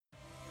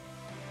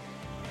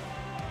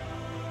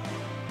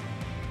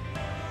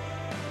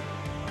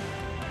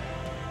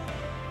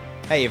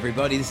Hey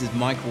everybody, this is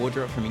Mike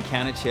Wardrop from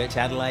Encounter Church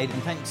Adelaide,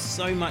 and thanks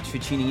so much for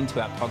tuning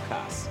into our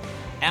podcast.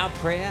 Our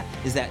prayer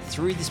is that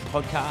through this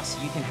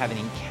podcast, you can have an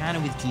encounter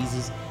with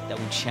Jesus that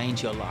will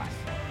change your life.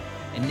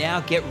 And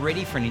now get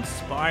ready for an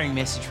inspiring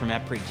message from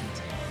our preaching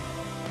team.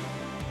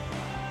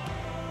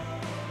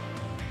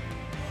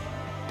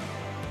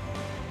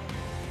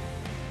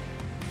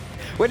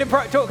 We're going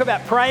to talk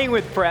about praying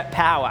with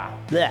power.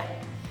 Blech.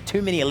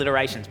 Too many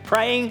alliterations.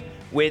 Praying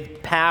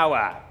with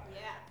power.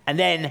 Yeah. And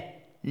then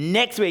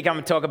next week, I'm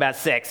going to talk about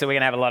sex, so we're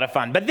going to have a lot of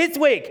fun. But this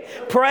week,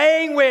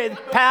 praying with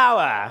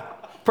power.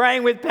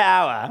 Praying with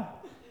power.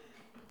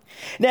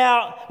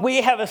 Now,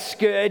 we have a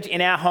scourge in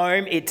our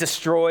home. It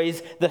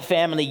destroys the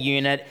family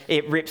unit.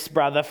 It rips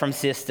brother from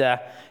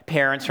sister,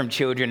 parents from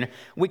children.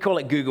 We call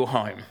it Google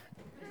Home.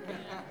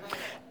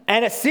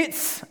 And it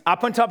sits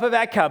up on top of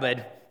our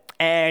cupboard,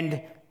 and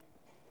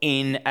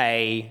in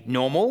a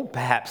normal,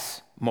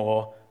 perhaps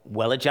more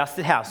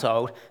well-adjusted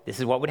household, this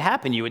is what would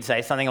happen. You would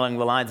say something along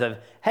the lines of,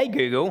 "Hey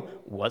Google,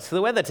 what's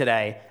the weather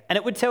today?" And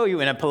it would tell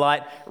you in a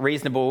polite,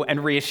 reasonable,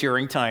 and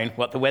reassuring tone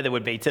what the weather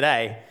would be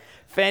today.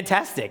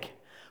 Fantastic.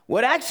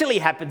 What actually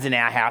happens in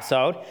our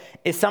household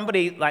is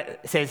somebody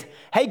says,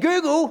 "Hey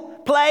Google,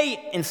 play,"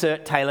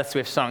 insert Taylor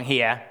Swift song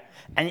here.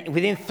 And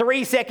within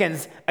 3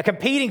 seconds, a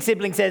competing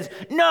sibling says,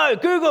 "No,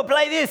 Google,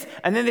 play this."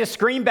 And then they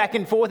scream back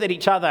and forth at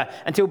each other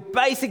until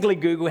basically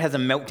Google has a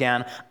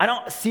meltdown.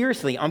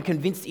 Seriously, I'm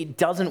convinced it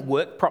doesn't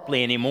work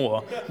properly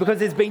anymore because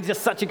there's been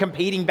just such a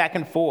competing back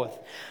and forth.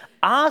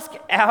 Ask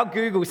our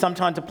Google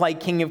sometime to play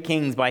King of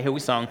Kings by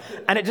Hillsong,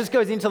 and it just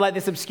goes into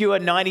this obscure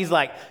 90s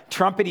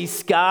trumpety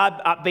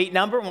ska upbeat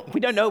number. We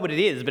don't know what it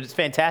is, but it's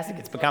fantastic.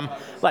 It's become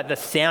the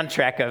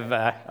soundtrack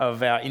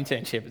of our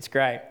internship. It's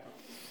great.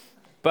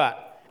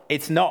 But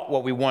it's not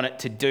what we want it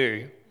to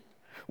do.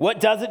 What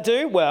does it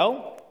do?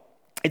 Well,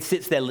 it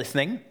sits there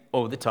listening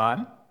all the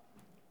time.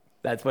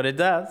 That's what it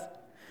does.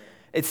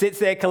 It sits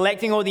there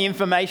collecting all the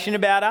information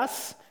about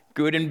us,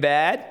 good and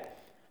bad,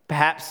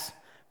 perhaps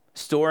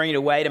storing it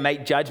away to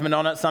make judgment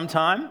on it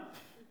sometime.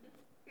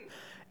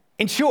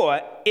 In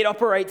short, it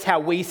operates how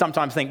we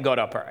sometimes think God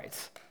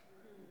operates.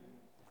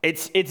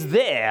 It's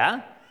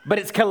there, but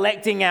it's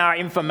collecting our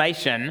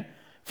information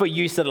for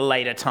use at a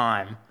later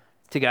time.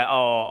 To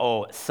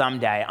go,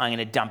 someday I'm going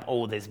to dump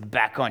all this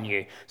back on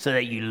you so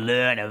that you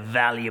learn a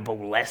valuable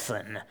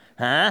lesson.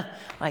 Huh?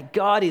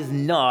 God is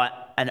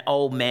not an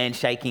old man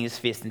shaking his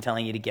fist and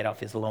telling you to get off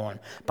his lawn.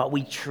 But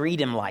we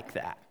treat him like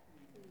that.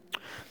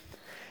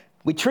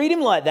 We treat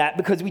him like that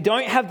because we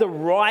don't have the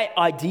right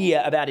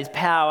idea about his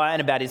power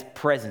and about his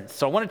presence.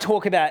 So I want to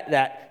talk about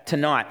that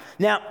tonight.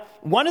 Now,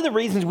 one of the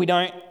reasons we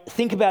don't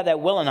think about that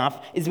well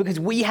enough is because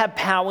we have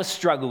power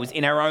struggles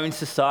in our own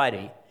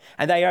society.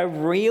 And they are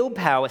real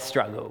power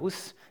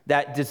struggles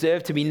that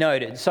deserve to be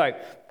noted. So,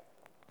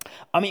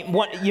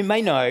 you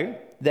may know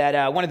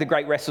that one of the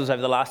great wrestles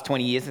over the last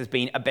 20 years has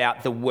been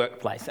about the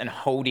workplace and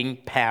holding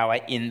power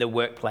in the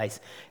workplace.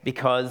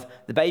 Because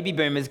the baby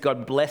boomers,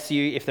 God bless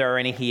you if there are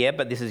any here,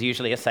 but this is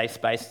usually a safe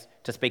space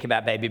to speak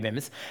about baby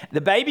boomers.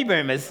 The baby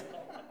boomers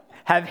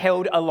have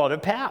held a lot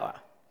of power.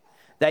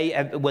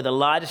 They were the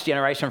largest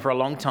generation for a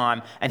long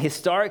time, and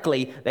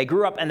historically, they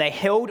grew up and they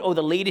held all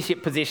the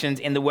leadership positions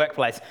in the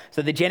workplace.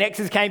 So the Gen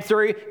Xers came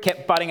through,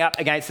 kept butting up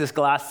against this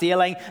glass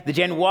ceiling. The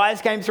Gen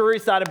Ys came through,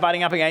 started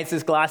butting up against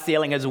this glass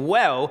ceiling as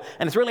well,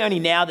 and it's really only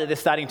now that they're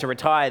starting to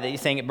retire that you're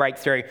seeing it break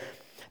through.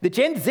 The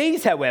Gen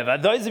Zs, however,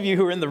 those of you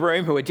who are in the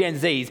room who are Gen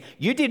Zs,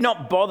 you did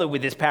not bother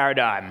with this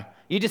paradigm.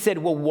 You just said,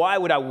 well, why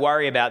would I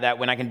worry about that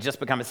when I can just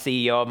become a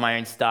CEO of my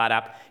own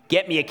startup,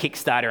 get me a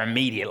Kickstarter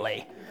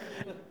immediately?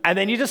 And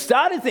then you just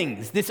started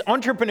things, this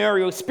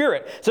entrepreneurial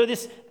spirit. So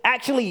this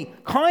actually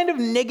kind of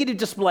negative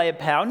display of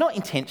power, not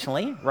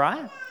intentionally,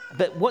 right?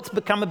 But what's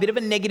become a bit of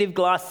a negative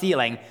glass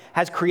ceiling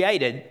has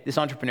created this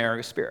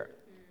entrepreneurial spirit.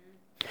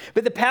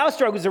 But the power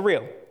struggles are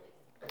real.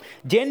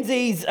 Gen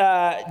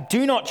Zs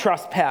do not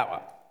trust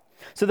power.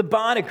 So the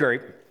Barna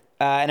Group,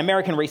 an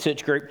American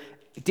research group,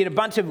 did a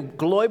bunch of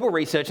global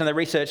research, and they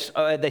researched,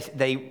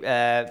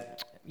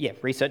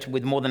 research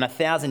with more than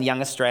 1,000 young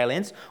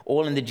Australians,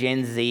 all in the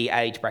Gen Z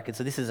age bracket.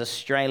 So this is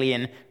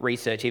Australian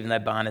research, even though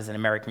Barna's an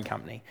American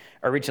company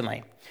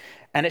originally.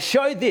 And it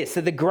showed this,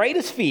 that the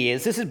greatest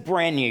fears, this is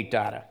brand new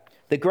data,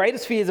 the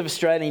greatest fears of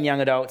Australian young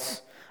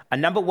adults are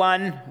number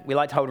one, we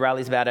like to hold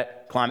rallies about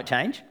it, climate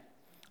change,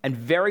 and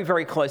very,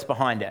 very close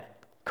behind it,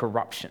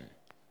 corruption.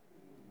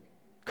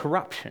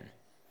 Corruption.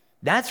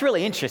 That's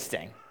really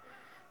interesting.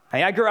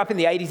 I grew up in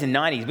the 80s and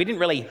 90s. We didn't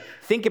really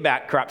think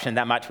about corruption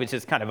that much, which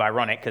is kind of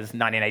ironic because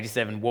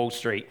 1987, Wall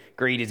Street,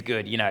 greed is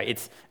good.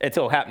 It's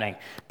all happening.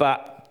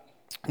 But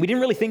we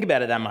didn't really think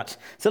about it that much.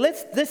 So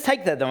let's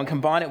take that, though, and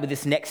combine it with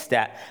this next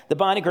stat. The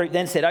Barna Group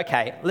then said,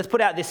 okay, let's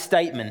put out this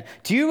statement.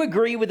 Do you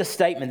agree with the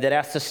statement that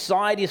our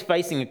society is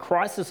facing a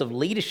crisis of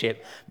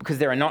leadership because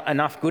there are not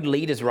enough good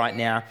leaders right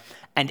now?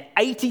 And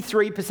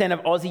 83% of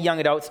Aussie young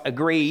adults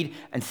agreed,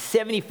 and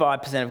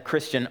 75% of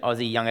Christian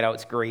Aussie young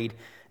adults agreed.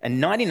 And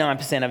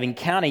 99% of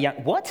Encounter young...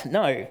 What?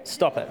 No,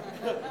 stop it.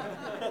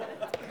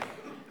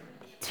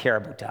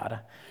 Terrible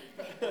data.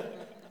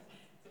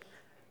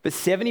 But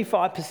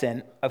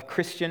 75% of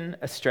Christian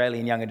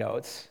Australian young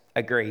adults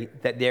agree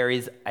that there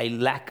is a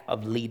lack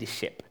of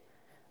leadership,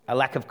 a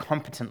lack of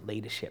competent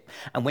leadership.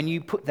 And when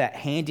you put that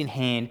hand in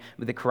hand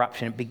with the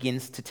corruption, it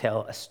begins to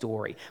tell a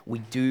story. We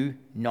do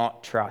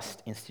not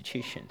trust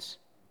institutions.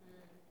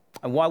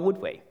 And why would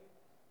we?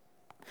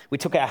 We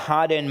took our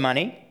hard-earned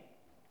money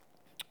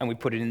and we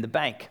put it in the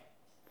bank.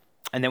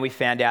 And then we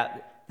found out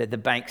that the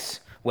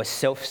banks were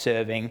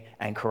self-serving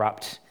and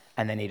corrupt,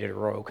 and they needed a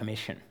royal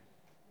commission.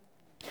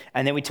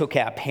 And then we took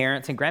our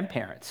parents and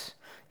grandparents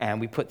and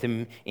we put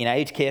them in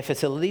aged care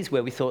facilities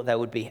where we thought they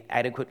would be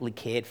adequately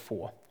cared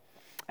for.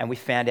 And we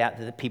found out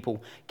that the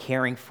people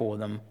caring for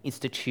them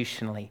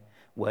institutionally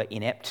were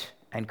inept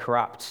and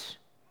corrupt.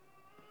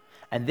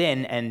 And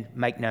then, and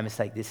make no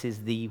mistake, this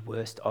is the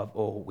worst of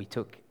all, we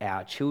took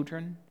our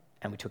children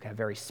and we took our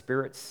very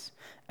spirits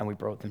and we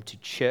brought them to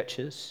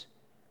churches,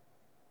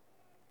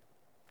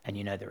 and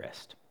you know the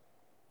rest.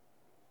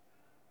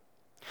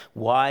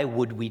 Why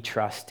would we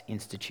trust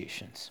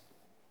institutions?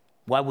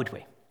 Why would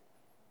we?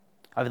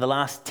 Over the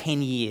last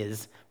 10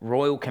 years,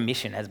 Royal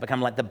Commission has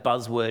become like the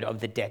buzzword of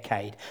the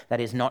decade. That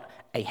is not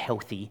a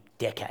healthy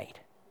decade.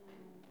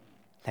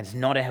 That is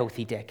not a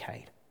healthy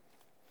decade.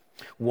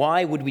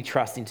 Why would we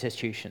trust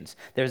institutions?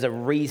 There is a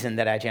reason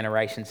that our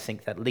generations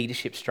think that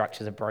leadership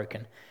structures are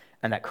broken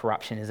and that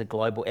corruption is a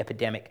global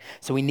epidemic.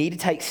 So we need to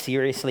take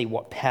seriously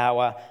what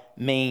power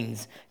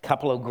means. A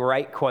couple of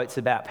great quotes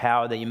about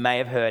power that you may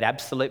have heard.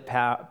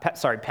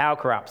 Power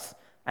corrupts,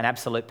 and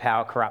absolute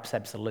power corrupts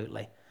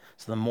absolutely.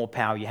 So the more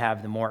power you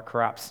have, the more it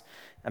corrupts.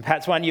 And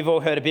perhaps one you've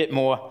all heard a bit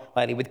more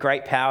lately, with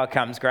great power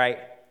comes great...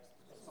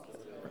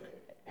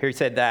 Who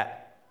said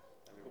that?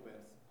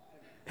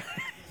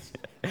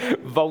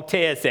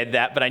 Voltaire said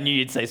that, but I knew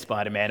you'd say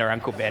Spider-Man or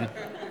Uncle Ben.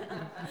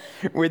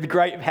 With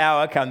great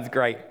power comes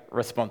great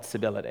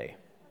responsibility.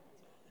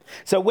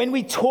 So when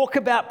we talk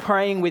about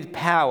praying with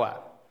power,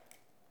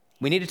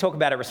 we need to talk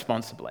about it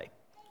responsibly.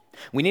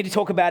 We need to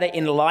talk about it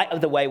in light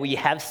of the way we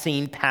have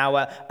seen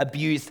power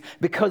abused,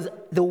 because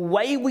the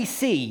way we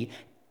see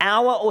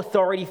our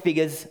authority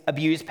figures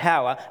abuse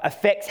power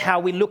affects how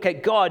we look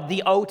at God,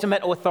 the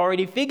ultimate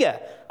authority figure.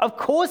 Of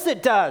course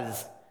it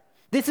does.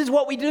 This is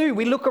what we do.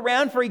 We look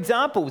around for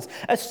examples,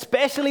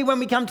 especially when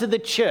we come to the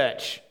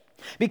church,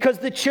 because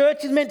the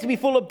church is meant to be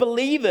full of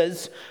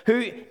believers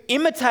who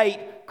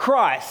imitate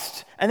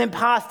Christ and then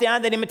pass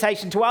down that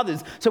imitation to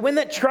others. So when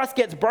that trust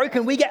gets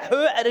broken, we get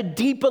hurt at a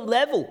deeper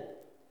level.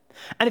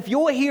 And if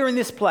you're here in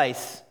this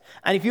place,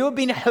 and if you have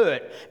been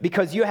hurt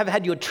because you have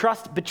had your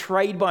trust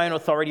betrayed by an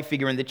authority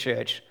figure in the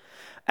church,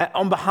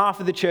 on behalf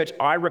of the church,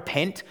 I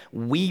repent.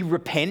 We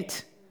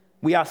repent.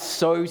 We are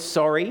so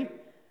sorry.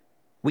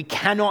 We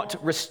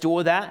cannot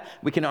restore that.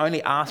 We can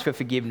only ask for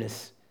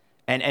forgiveness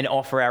and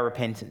offer our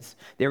repentance.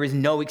 There is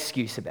no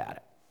excuse about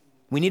it.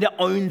 We need to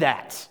own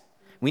that.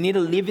 We need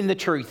to live in the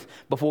truth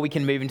before we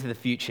can move into the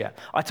future.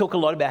 I talk a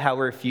lot about how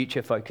we're a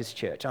future-focused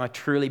church, and I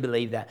truly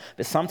believe that.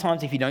 But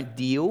sometimes if you don't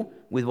deal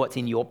with what's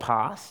in your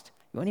past,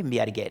 you won't even be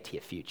able to get to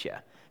your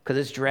future because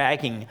it's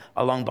dragging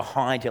along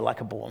behind you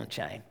like a ball and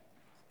chain.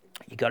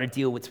 You've got to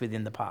deal with what's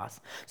within the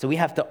past. So we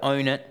have to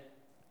own it,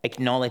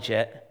 acknowledge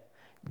it,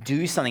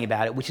 do something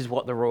about it, which is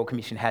what the Royal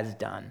Commission has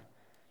done.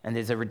 And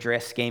there's a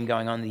redress scheme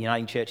going on. The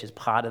Uniting Church is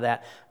part of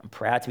that. I'm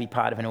proud to be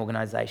part of an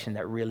organisation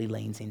that really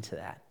leans into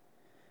that.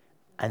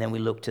 And then we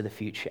look to the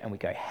future and we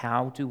go,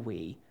 how do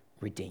we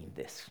redeem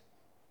this?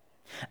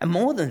 And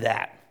more than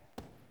that,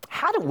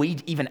 how do we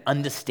even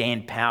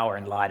understand power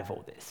in light of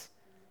all this?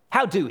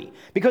 How do we?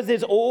 Because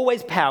there's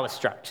always power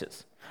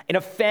structures. In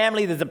a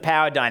family, there's a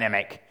power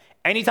dynamic.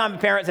 Anytime a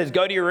parent says,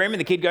 go to your room,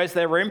 and the kid goes to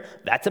their room,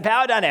 that's a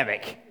power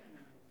dynamic.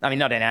 I mean,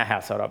 not in our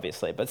household,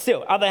 obviously, but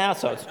still, other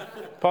households,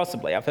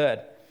 possibly, I've heard.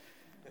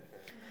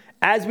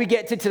 As we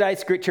get to today's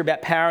scripture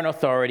about power and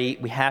authority,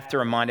 we have to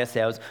remind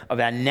ourselves of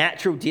our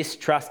natural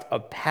distrust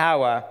of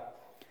power,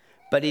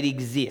 but it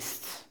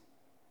exists.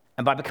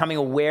 And by becoming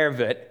aware of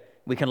it,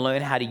 we can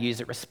learn how to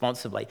use it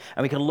responsibly.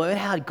 And we can learn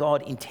how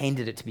God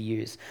intended it to be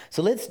used.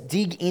 So let's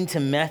dig into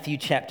Matthew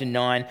chapter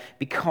 9,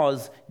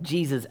 because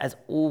Jesus, as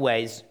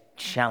always,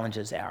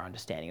 challenges our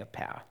understanding of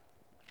power.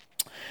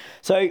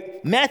 So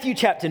Matthew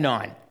chapter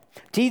 9.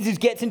 Jesus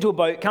gets into a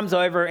boat, comes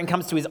over and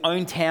comes to his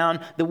own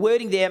town. The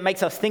wording there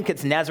makes us think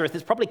it's Nazareth.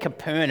 It's probably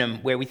Capernaum,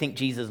 where we think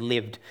Jesus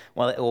lived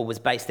or was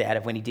based out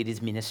of when he did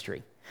his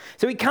ministry.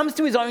 So he comes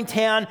to his own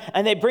town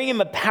and they bring him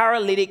a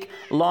paralytic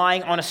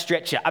lying on a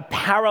stretcher, a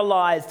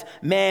paralyzed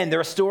man. There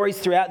are stories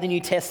throughout the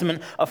New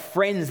Testament of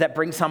friends that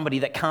bring somebody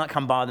that can't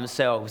come by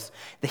themselves,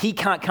 that he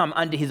can't come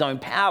under his own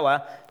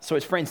power, so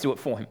his friends do it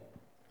for him.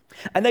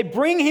 And they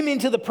bring him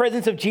into the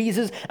presence of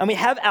Jesus, and we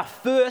have our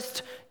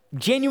first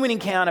genuine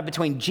encounter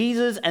between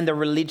Jesus and the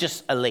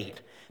religious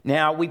elite.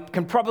 Now, we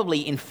can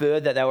probably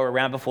infer that they were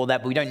around before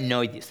that, but we don't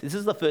know this. This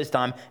is the first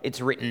time it's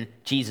written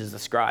Jesus, the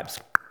scribes,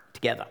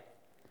 together.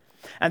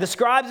 And the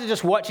scribes are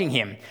just watching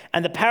him.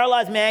 And the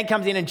paralyzed man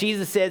comes in and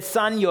Jesus says,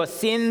 son, your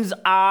sins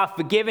are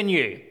forgiven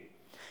you.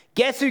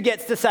 Guess who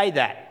gets to say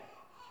that?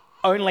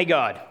 Only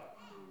God.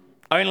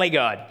 Only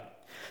God.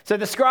 So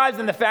the scribes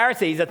and the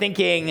Pharisees are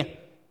thinking,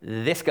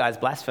 this guy's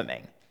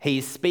blaspheming.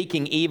 He's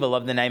speaking evil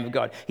of the name of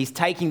God. He's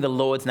taking the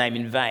Lord's name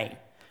in vain.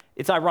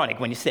 It's ironic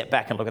when you step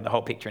back and look at the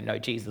whole picture and know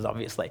Jesus,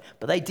 obviously.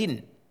 But they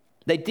didn't.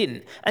 They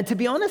didn't. And to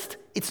be honest,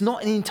 it's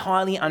not an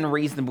entirely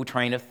unreasonable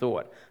train of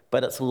thought,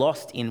 but it's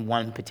lost in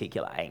one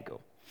particular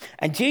angle.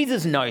 And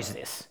Jesus knows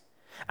this.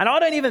 And I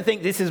don't even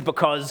think this is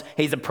because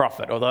he's a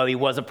prophet, although he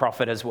was a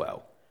prophet as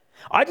well.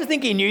 I just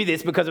think he knew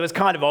this because it was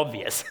kind of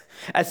obvious.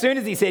 As soon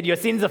as he said, your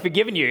sins are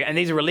forgiven you, and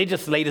these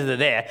religious leaders are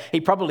there,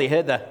 he probably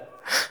heard the,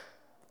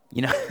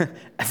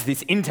 as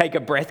this intake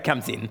of breath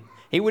comes in,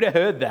 he would have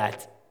heard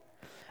that.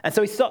 And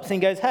so he stops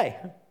and goes, hey,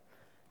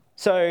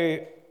 so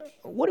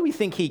what do we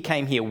think he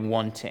came here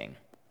wanting?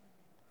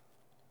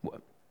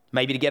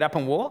 Maybe to get up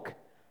and walk?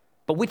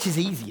 But which is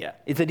easier?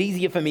 Is it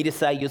easier for me to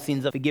say your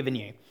sins are forgiven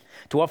you?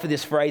 To offer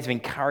this phrase of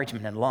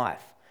encouragement and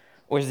life?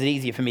 Or is it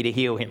easier for me to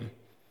heal him?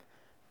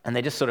 And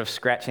they're just sort of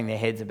scratching their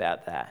heads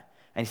about that.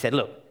 And he said,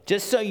 look,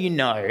 just so you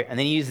know, and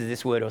then he uses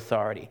this word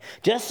authority,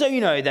 just so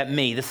you know that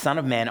me, the Son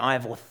of Man, I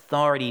have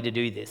authority to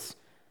do this.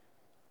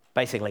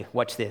 Basically,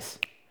 watch this.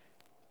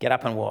 Get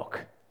up and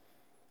walk.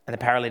 And the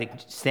paralytic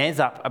stands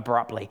up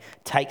abruptly,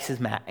 takes his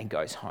mat and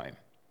goes home.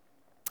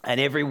 And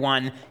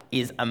everyone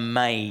is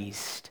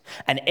amazed.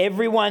 And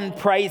everyone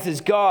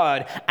praises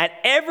God. And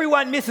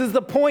everyone misses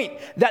the point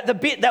that the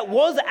bit that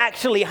was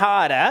actually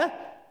harder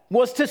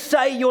was to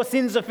say your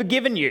sins are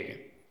forgiven you.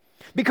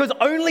 Because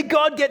only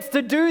God gets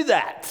to do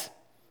that.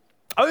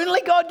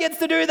 Only God gets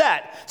to do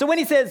that. So when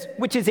he says,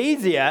 which is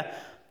easier,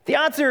 the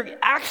answer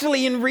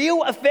actually in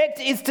real effect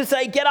is to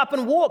say, get up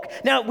and walk.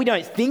 Now, we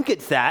don't think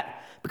it's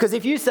that, because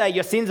if you say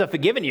your sins are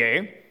forgiven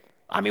you,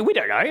 we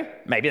don't know.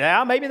 Maybe they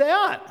are, maybe they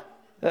aren't.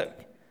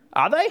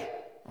 Are they?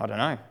 I don't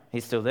know.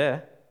 He's still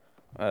there.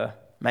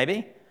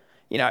 Maybe.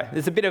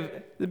 There's a bit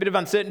of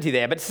uncertainty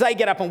there. But to say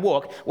get up and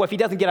walk, well, if he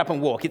doesn't get up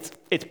and walk,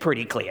 it's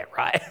pretty clear,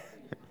 right?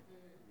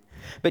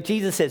 But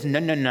Jesus says,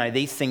 no,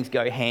 these things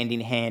go hand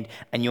in hand,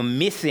 and you're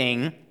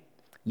missing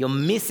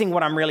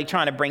what I'm really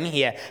trying to bring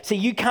here. So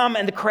you come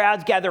and the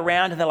crowds gather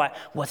around and they're like,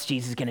 what's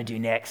Jesus going to do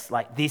next?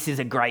 Like, this is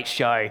a great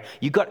show.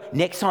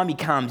 Next time he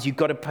comes, you've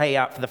got to pay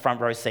up for the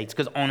front row seats,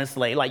 because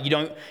honestly, you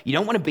don't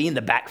want to be in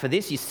the back for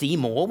this. You see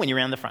more when you're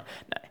around the front.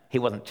 No, he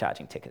wasn't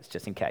charging tickets,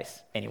 just in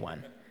case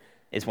anyone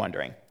is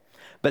wondering.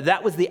 But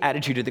that was the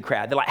attitude of the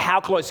crowd. They're like, how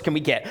close can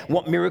we get?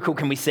 What miracle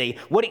can we see?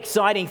 What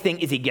exciting thing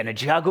is he going to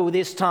juggle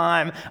this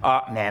time?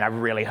 Oh, man, I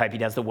really hope he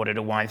does the water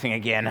to wine thing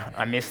again.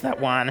 I missed that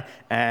one.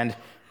 And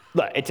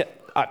look,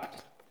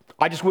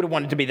 I just would have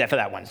wanted to be there for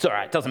that one. It's all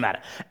right, it doesn't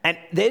matter. And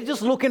they're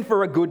just looking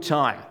for a good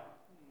time.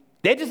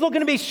 They're just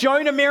looking to be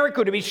shown a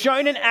miracle, to be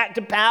shown an act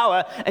of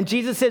power. And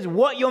Jesus says,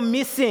 what you're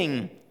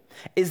missing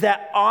is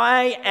that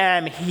I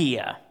am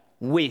here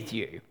with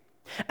you.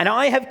 And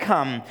I have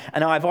come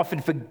and I've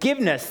offered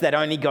forgiveness that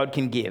only God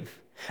can give.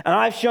 And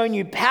I've shown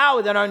you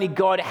power that only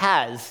God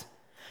has.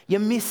 You're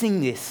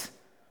missing this.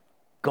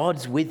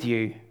 God's with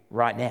you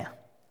right now.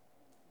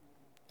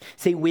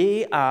 See,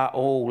 we are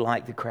all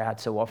like the crowd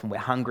so often. We're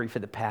hungry for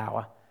the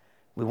power.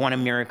 We want a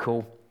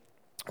miracle.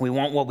 We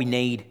want what we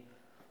need.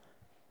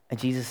 And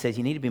Jesus says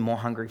you need to be more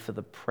hungry for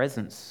the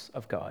presence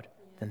of God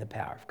than the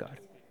power of God.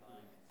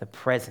 The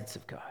presence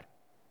of God.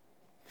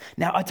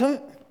 Now, I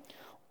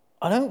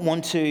don't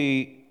want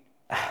to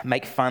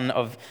make fun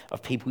of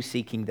people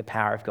seeking the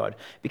power of God,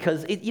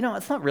 because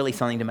it's not really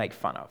something to make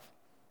fun of.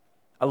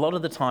 A lot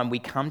of the time we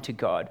come to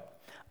God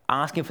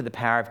asking for the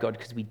power of God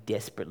because we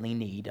desperately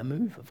need a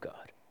move of God.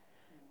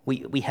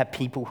 We have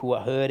people who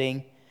are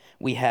hurting.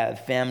 We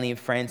have family and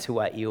friends who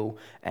are ill,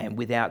 and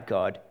without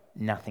God,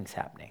 nothing's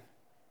happening.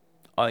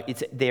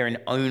 They're in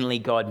only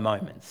God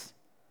moments.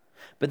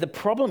 But the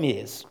problem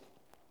is,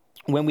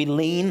 when we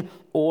lean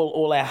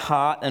all our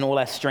heart and all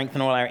our strength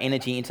and all our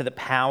energy into the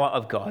power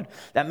of God,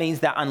 that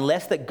means that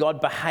unless that God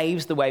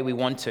behaves the way we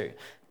want to,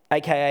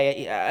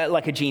 aka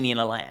like a genie in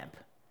a lamp,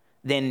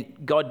 then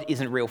God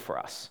isn't real for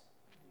us.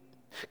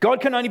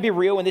 God can only be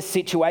real in this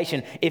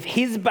situation if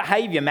his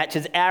behavior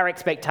matches our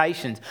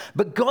expectations.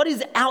 But God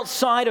is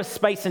outside of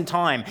space and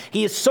time.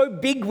 He is so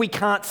big we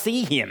can't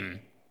see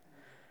him.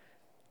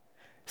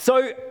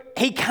 So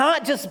he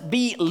can't just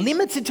be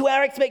limited to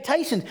our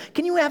expectations.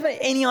 Can you have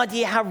any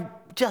idea how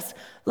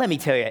let me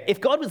tell you, if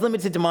God was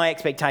limited to my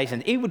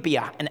expectations, it would be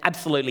an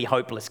absolutely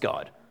hopeless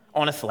God,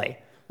 honestly.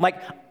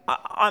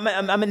 I'm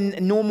a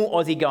normal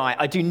Aussie guy.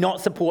 I do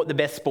not support the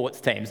best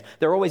sports teams.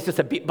 They're always just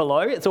a bit below.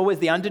 It's always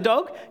the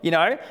underdog,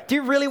 Do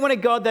you really want a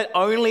God that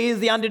only is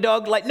the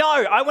underdog? No,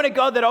 I want a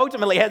God that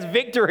ultimately has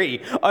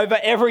victory over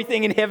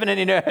everything in heaven and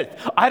in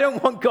earth. I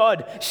don't want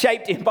God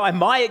shaped by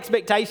my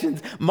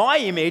expectations, my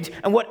image,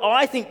 and what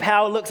I think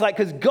power looks like,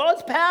 because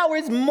God's power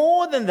is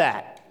more than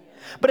that.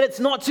 But it's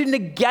not to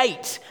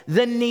negate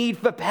the need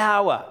for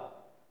power.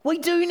 We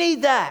do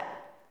need that.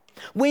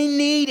 We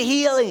need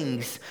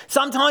healings.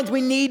 Sometimes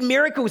we need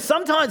miracles.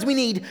 Sometimes we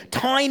need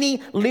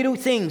tiny little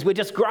things. We're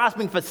just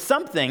grasping for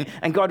something,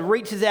 and God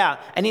reaches out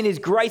and in his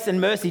grace and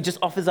mercy just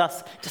offers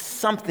us just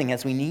something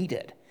as we need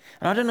it.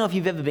 And I don't know if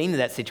you've ever been in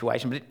that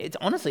situation, but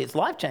it's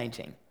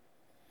life-changing.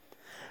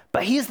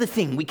 But here's the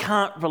thing. We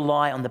can't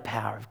rely on the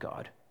power of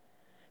God.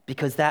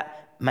 because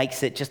that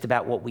makes it just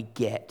about what we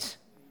get.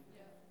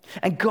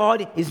 And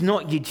God is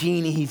not your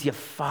genie, he's your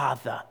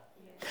father.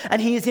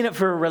 And he is in it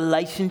for a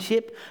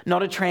relationship,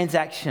 not a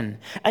transaction.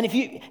 And if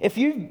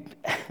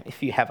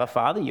you have a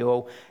father, you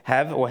all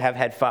have or have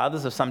had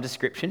fathers of some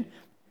description,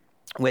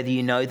 whether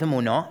you know them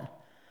or not.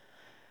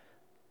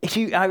 If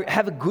you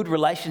have a good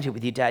relationship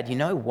with your dad, you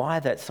know why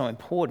that's so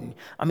important.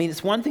 I mean,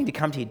 it's one thing to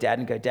come to your dad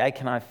and go, "Dad,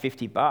 can I have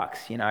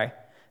 $50? You know,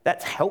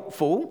 that's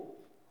helpful.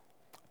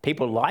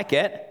 People like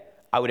it.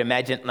 I would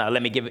imagine." No,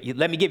 let me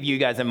give you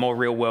guys a more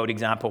real world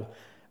example.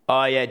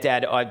 "Oh yeah,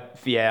 Dad,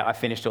 I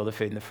finished all the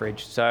food in the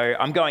fridge, so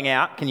I'm going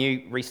out. Can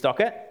you restock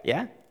it?"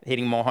 Yeah,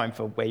 hitting more home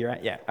for where you're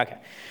at. Yeah, okay.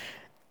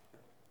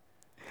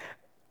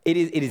 It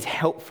is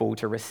helpful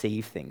to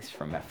receive things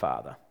from our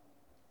Father.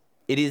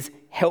 It is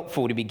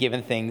helpful to be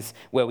given things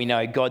where we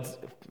know God's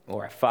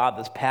or our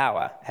Father's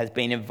power has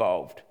been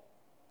involved.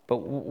 But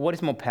what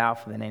is more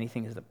powerful than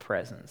anything is the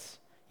presence.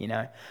 You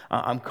know,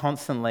 I'm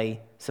constantly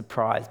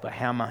surprised by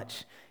how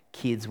much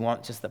kids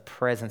want just the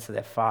presence of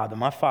their father.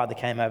 My father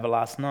came over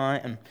last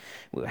night and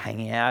we were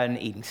hanging out and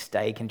eating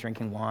steak and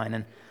drinking wine,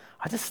 and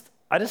I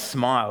just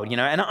smiled, you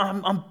know, and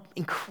I'm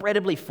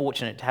incredibly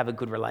fortunate to have a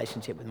good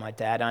relationship with my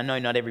dad. I know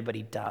not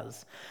everybody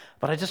does,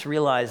 but I just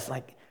realized,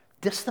 like,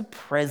 just the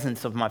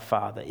presence of my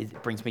father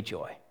brings me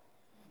joy.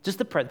 Just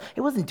the presence.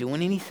 He wasn't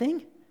doing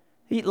anything.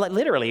 He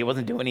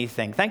wasn't doing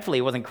anything. Thankfully,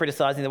 he wasn't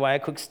criticizing the way I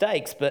cook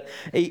steaks, but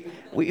he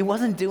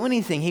wasn't doing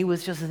anything. He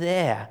was just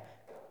there.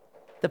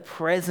 The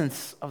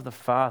presence of the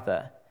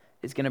Father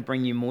is going to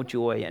bring you more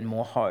joy and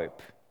more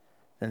hope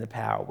than the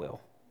power will.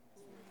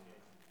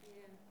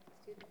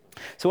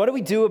 So what do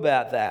we do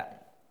about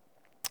that?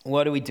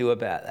 What do we do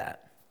about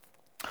that?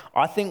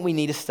 I think we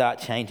need to start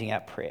changing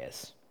our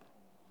prayers.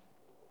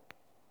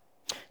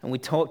 And we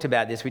talked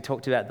about this. We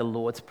talked about the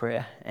Lord's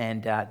Prayer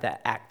and the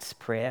Acts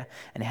prayer,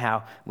 and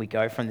how we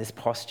go from this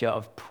posture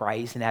of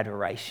praise and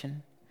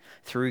adoration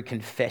through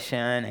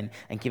confession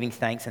and giving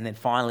thanks, and then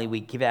finally we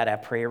give out our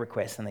prayer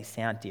requests and they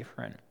sound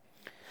different.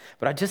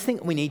 But I just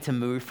think we need to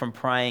move from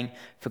praying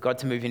for God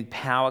to move in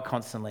power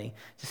constantly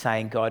to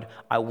saying, "God,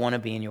 I want to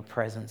be in your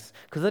presence."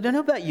 Because I don't know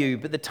about you,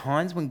 but the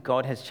times when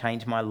God has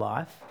changed my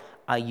life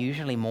are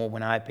usually more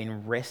when I've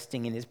been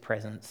resting in his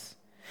presence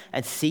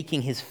and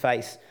seeking his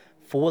face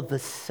for the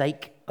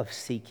sake of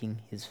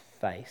seeking his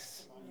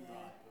face.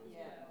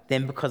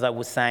 Then because I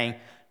was saying,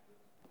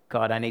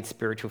 "God, I need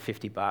spiritual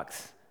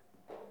 $50.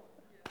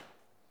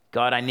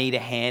 God, I need a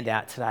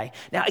handout today."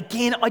 Now,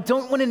 again, I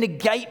don't want to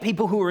negate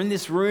people who are in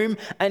this room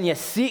and you're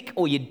sick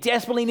or you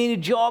desperately need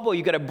a job or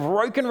you've got a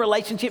broken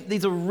relationship.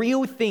 These are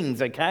real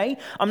things, okay?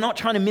 I'm not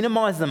trying to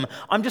minimize them.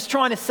 I'm just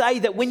trying to say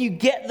that when you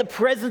get the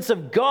presence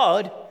of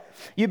God,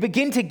 you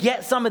begin to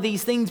get some of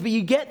these things, but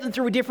you get them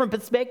through a different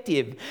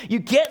perspective. You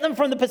get them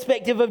from the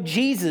perspective of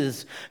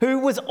Jesus, who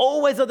was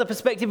always of the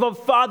perspective of,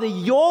 "Father,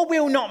 your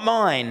will, not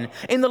mine."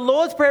 In the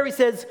Lord's Prayer, he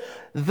says,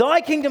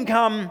 "Thy kingdom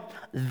come,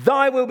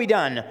 thy will be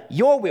done.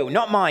 Your will,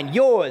 not mine,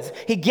 yours."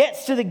 He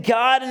gets to the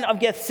Garden of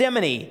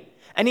Gethsemane,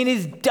 and in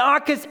his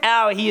darkest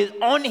hour, he is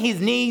on his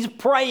knees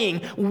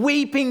praying,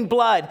 weeping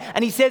blood.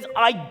 And he says,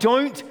 "I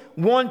don't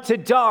want to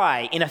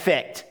die," in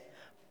effect,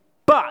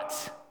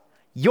 "but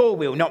your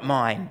will, not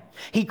mine."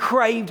 He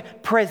craved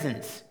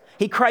presence.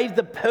 He craved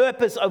the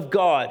purpose of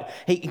God.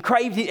 He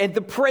craved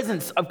the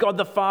presence of God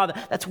the Father.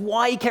 That's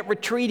why he kept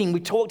retreating. We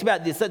talked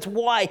about this. That's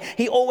why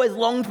he always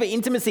longed for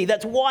intimacy.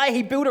 That's why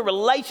he built a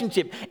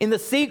relationship in the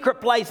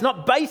secret place,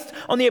 not based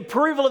on the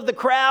approval of the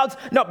crowds,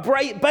 not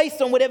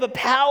based on whatever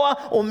power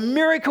or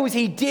miracles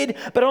he did,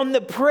 but on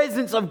the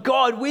presence of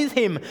God with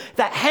him.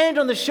 That hand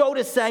on the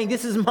shoulder saying,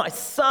 "This is my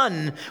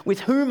son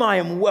with whom I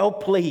am well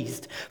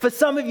pleased." For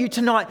some of you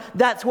tonight,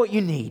 that's what you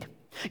need.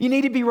 You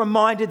need to be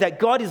reminded that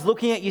God is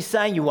looking at you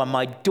saying, "You are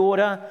my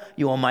daughter,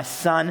 you are my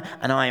son,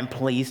 and I am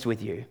pleased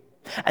with you."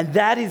 And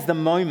that is the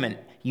moment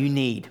you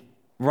need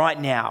right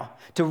now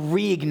to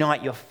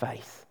reignite your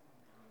faith.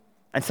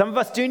 And some of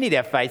us do need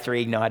our faith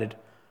reignited.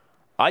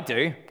 I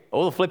do,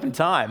 all the flipping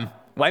time,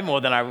 way more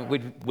than I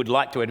would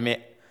like to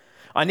admit.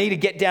 I need to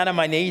get down on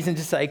my knees and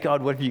just say,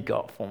 "God, what have you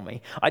got for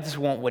me? I just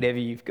want whatever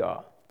you've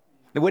got.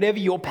 Whatever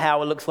your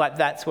power looks like,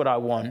 that's what I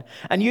want."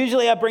 And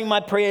usually I bring my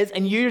prayers,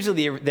 and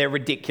usually they're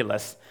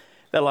ridiculous.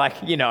 They're like,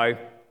 you know,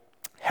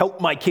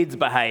 "Help my kids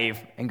behave."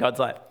 And God's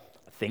like,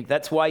 "I think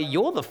that's why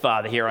you're the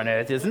Father here on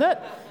earth, isn't it?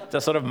 To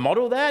sort of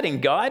model that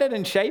and guide it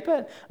and shape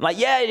it." I'm like,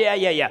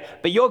 yeah.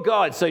 But you're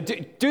God, so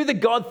do the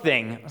God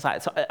thing. I was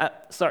like,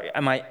 sorry,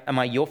 am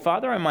I your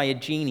Father or am I a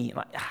genie? I'm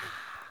like,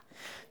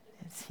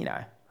 you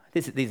know,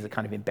 these are the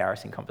kind of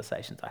embarrassing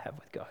conversations I have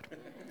with God.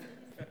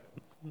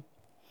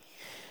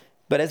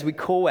 But as we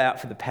call out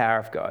for the power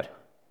of God,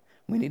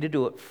 we need to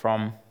do it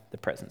from the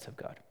presence of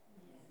God.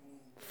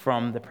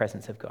 From the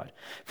presence of God.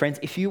 Friends,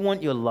 if you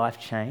want your life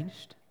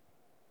changed,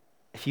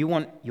 if you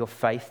want your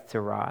faith to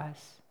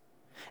rise,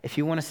 if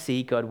you want to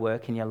see God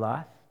work in your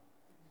life,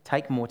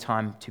 take more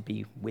time to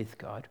be with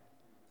God.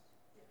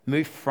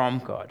 Move from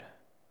God.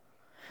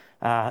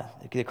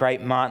 The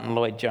great Martin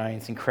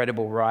Lloyd-Jones,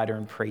 incredible writer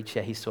and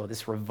preacher, he saw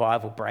this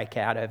revival break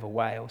out over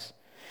Wales.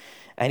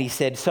 And he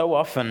said, so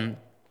often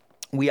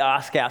we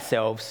ask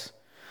ourselves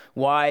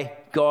why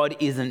God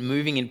isn't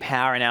moving in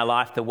power in our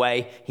life the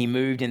way he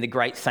moved in the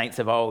great saints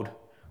of old,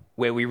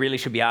 where we really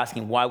should be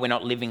asking why we're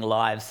not living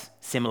lives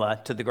similar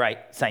to the great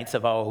saints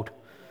of old.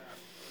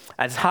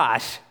 It's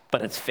harsh,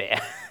 but it's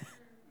fair.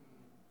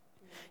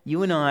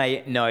 You and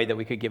I know that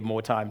we could give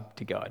more time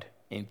to God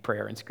in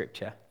prayer and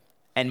scripture.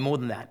 And more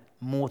than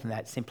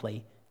that,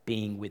 simply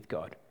being with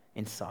God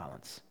in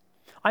silence.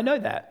 I know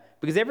that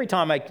because every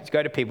time I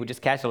go to people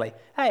just casually,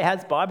 hey,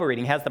 how's Bible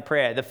reading? How's the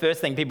prayer? The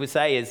first thing people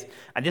say is,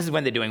 and this is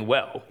when they're doing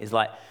well, is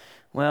like,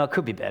 well, it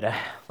could be better.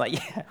 Like,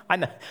 yeah, I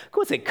know. Of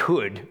course it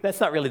could. That's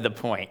not really the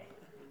point.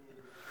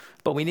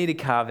 But we need to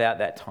carve out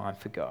that time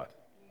for God.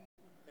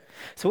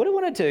 So what I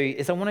want to do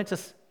is we're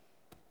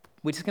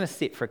just going to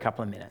sit for a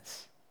couple of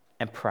minutes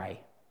and pray.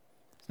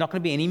 It's not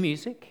going to be any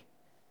music.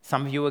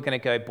 Some of you are going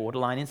to go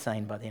borderline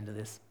insane by the end of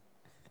this.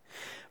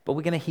 But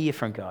we're going to hear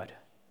from God.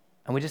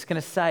 And we're just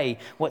going to say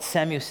what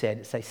Samuel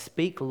said. Say,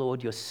 speak,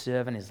 Lord, your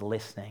servant is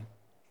listening.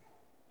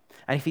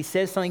 And if he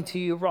says something to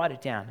you, write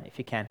it down if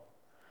you can.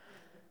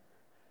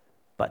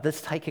 But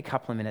let's take a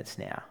couple of minutes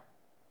now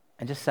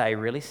and just say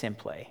really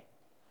simply,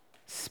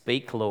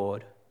 speak,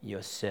 Lord,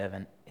 your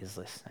servant is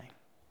listening.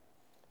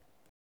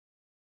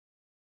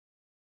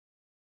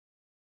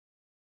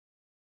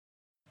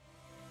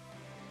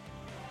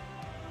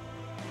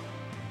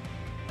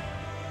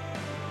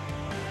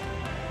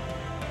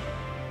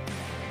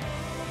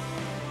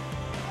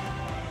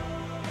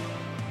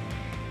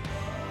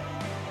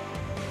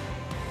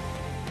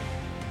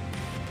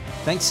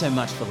 Thanks so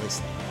much for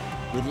listening.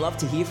 We'd love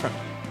to hear from you.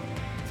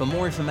 For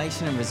more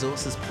information and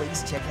resources,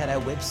 please check out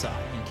our website,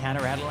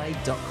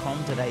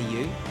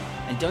 encounteradelaide.com.au,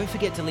 and don't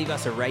forget to leave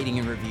us a rating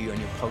and review on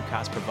your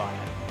podcast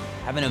provider.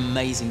 Have an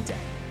amazing day.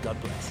 God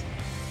bless.